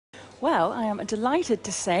Well, I am delighted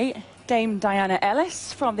to say Dame Diana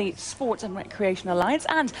Ellis from the Sport and Recreation Alliance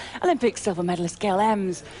and Olympic silver medalist Gail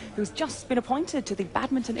Ems, who's just been appointed to the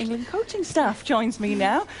Badminton England coaching staff, joins me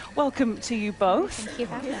now. Welcome to you both. Thank you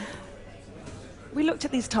for having us. We looked at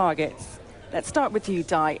these targets. Let's start with you,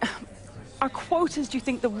 Di. Are quotas, do you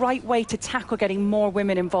think, the right way to tackle getting more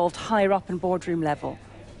women involved higher up in boardroom level?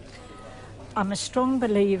 I'm a strong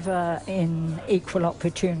believer in equal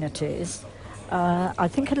opportunities. I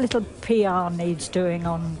think a little PR needs doing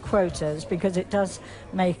on quotas because it does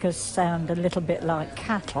make us sound a little bit like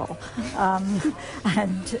cattle.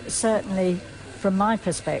 And certainly, from my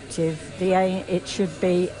perspective, it should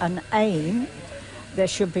be an aim, there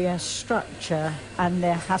should be a structure, and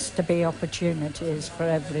there has to be opportunities for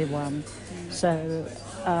everyone. So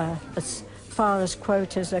as far as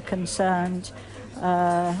quotas are concerned,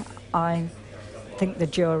 I think the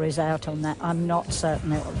jury's out on that. I'm not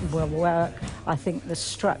certain it will work. I think the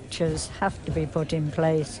structures have to be put in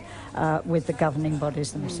place with the governing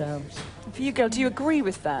bodies themselves. For you, Gail, do you agree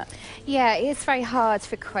with that? Yeah, it's very hard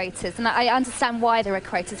for quotas, and I understand why there are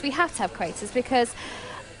quotas. We have to have quotas because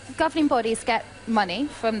governing bodies get money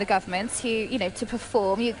from the government to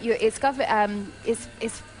perform. It's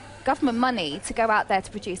government money to go out there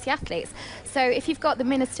to produce the athletes. So if you've got the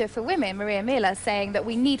Minister for Women, Maria Miller, saying that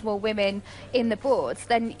we need more women in the boards,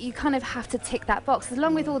 then you kind of have to tick that box.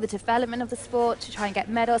 Along with all the development of the sport to try and get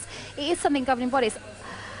medals, it is something governing bodies,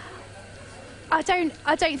 I don't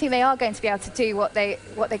think they are going to be able to do what they're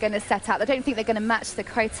going to set out. I don't think they're going to match the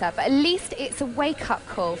quota, but at least it's a wake-up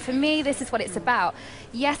call. For me, this is what it's about.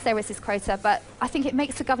 Yes, there is this quota, but I think it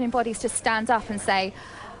makes the governing bodies just stand up and say,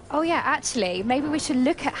 oh yeah, actually, maybe we should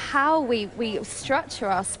look at how we structure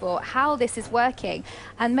our sport, how this is working,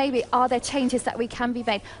 and maybe are there changes that we can be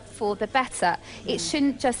made for the better. It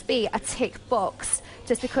shouldn't just be a tick box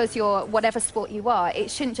just because you're whatever sport you are.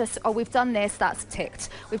 It shouldn't just, oh, we've done this, that's ticked.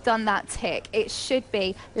 We've done that, tick. It should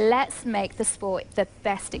be, let's make the sport the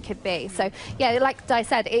best it could be. So yeah, like Di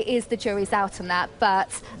said, it is the jury's out on that, but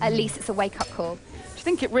at least it's a wake-up call. Do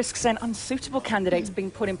you think it risks then unsuitable candidates being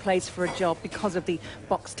put in place for a job because of the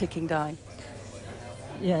box-ticking, Di?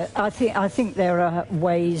 Yeah, I think there are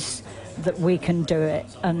ways that we can do it,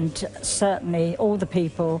 and certainly all the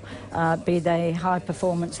people, be they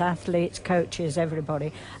high-performance athletes, coaches,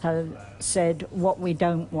 everybody, have said what we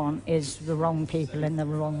don't want is the wrong people in the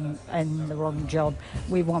wrong job.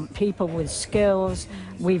 We want people with skills.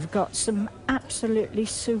 We've got some absolutely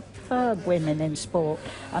superb women in sport,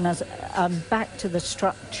 and as back to the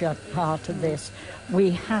structure part of this,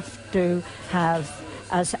 we have to have,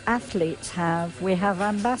 as athletes we have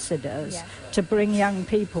ambassadors to bring young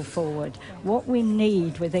people forward. What we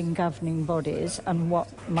need within governing bodies, and what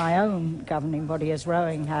my own governing body as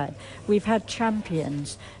rowing had, we've had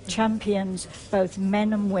champions, both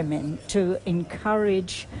men and women, to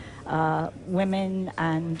encourage women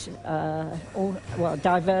and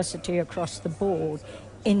diversity across the board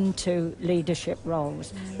into leadership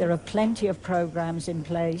roles. There are plenty of programs in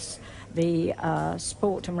place. The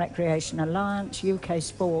Sport and Recreation Alliance, UK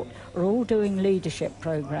Sport, are all doing leadership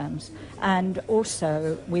programs, and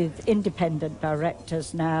also with independent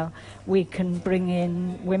directors now we can bring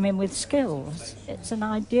in women with skills. It's an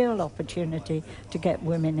ideal opportunity to get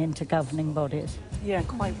women into governing bodies. Yeah,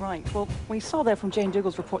 quite right. Well, we saw there from Jane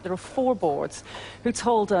Dougal's report there are 4 boards who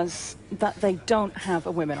told us that they don't have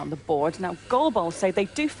a women on the board. Now, goalballs say they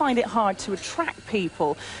do find it hard to attract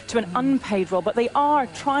people to an unpaid role, but they are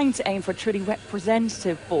trying to aim for a truly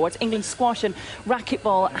representative board. England squash and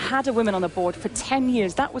racquetball had a woman on the board for 10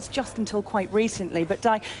 years. That was just until quite recently. But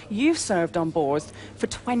Di, you've served on boards for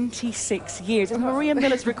 26 years. Is Maria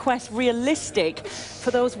Miller's request realistic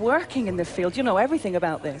for those working in the field? You know everything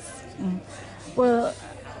about this. Well,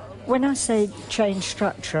 when I say change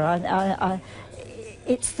structure,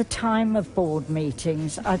 it's the time of board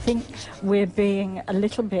meetings. I think we're being a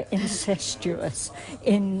little bit incestuous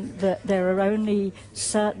in that there are only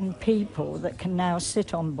certain people that can now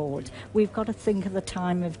sit on boards. We've got to think of the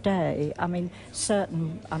time of day.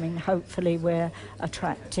 Hopefully we're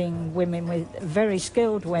attracting women, very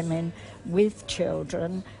skilled women with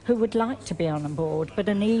children who would like to be on a board, but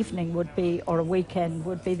an evening would be, or a weekend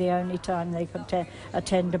would be, the only time they could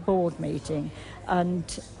attend a board meeting.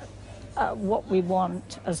 And what we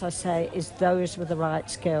want, as I say, is those with the right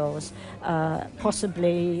skills,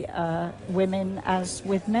 possibly women as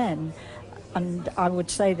with men. And I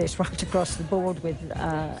would say this right across the board with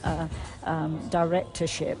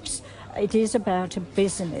directorships. It is about a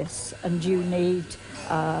business, and you need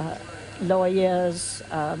lawyers,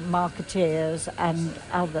 marketeers and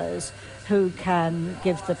others who can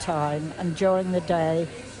give the time, and during the day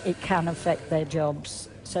it can affect their jobs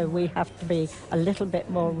So we have to be a little bit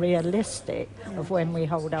more realistic of when we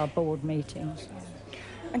hold our board meetings.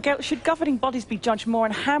 And Gail, should governing bodies be judged more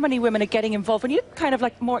on how many women are getting involved when you kind of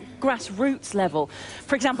like more grassroots level?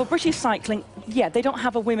 For example, British Cycling, yeah, they don't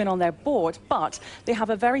have a women on their board, but they have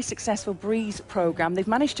a very successful Breeze programme. They've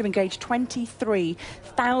managed to engage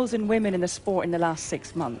 23,000 women in the sport in the last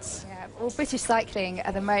 6 months. Yeah, well, British Cycling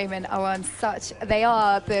at the moment are on such, they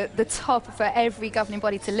are the top for every governing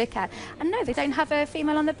body to look at. And no, they don't have a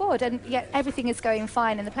female on the board, and yet everything is going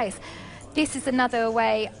fine in the place. This is another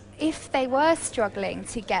way, if they were struggling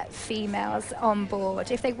to get females on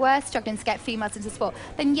board, if they were struggling to get females into sport,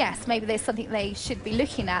 then yes, maybe there's something they should be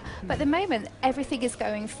looking at. But at the moment, everything is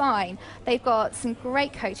going fine. They've got some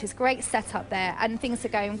great coaches, great setup there, and things are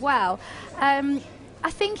going well.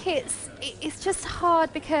 I think it's just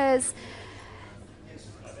hard because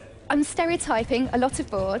I'm stereotyping a lot of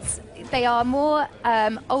boards. They are more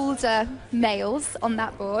older males on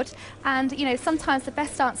that board, and you know, sometimes the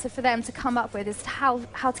best answer for them to come up with is how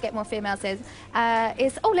to get more females is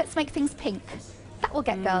oh, let's make things pink. That will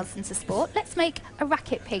get girls into sport. Let's make a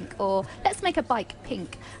racket pink, or let's make a bike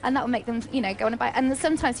pink, and that will make them, you know, go on a bike. And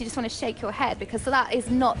sometimes you just want to shake your head because that is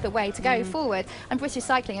not the way to go forward. And British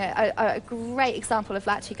Cycling are a great example of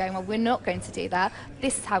actually going, well, we're not going to do that.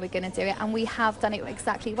 This is how we're going to do it, and we have done it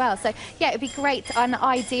exactly well. So yeah, it'd be great. In an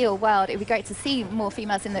ideal world, it'd be great to see more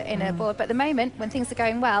females in a board. But at the moment, when things are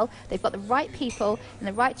going well, they've got the right people in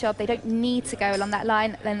the right job. They don't need to go along that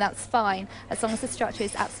line. Then that's fine, as long as the structure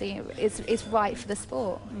is absolutely is right for the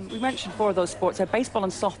sport. We mentioned 4 of those sports, baseball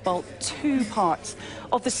and softball, 2 parts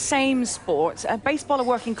of the same sport. Baseball are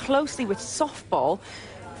working closely with softball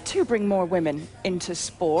to bring more women into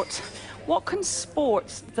sport. What can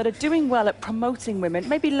sports that are doing well at promoting women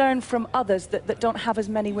maybe learn from others that don't have as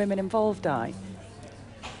many women involved, Di?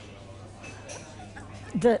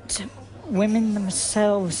 That women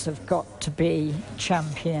themselves have got to be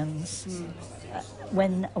champions.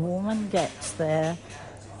 When a woman gets there,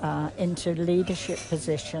 into leadership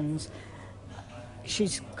positions,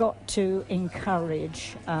 she's got to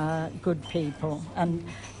encourage good people, and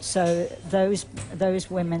so those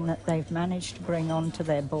women that they've managed to bring onto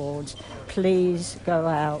their boards, please go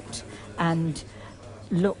out and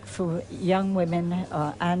look for young women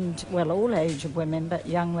and, well, all age of women, but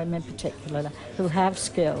young women particularly, who have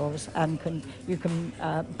skills and you can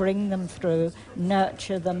bring them through,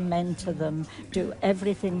 nurture them, mentor them, do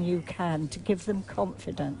everything you can to give them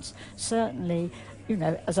confidence. Certainly, you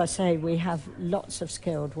know, as I say, we have lots of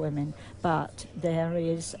skilled women, but there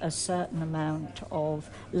is a certain amount of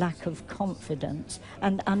lack of confidence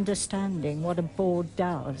and understanding what a board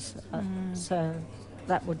does. So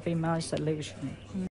that would be my solution.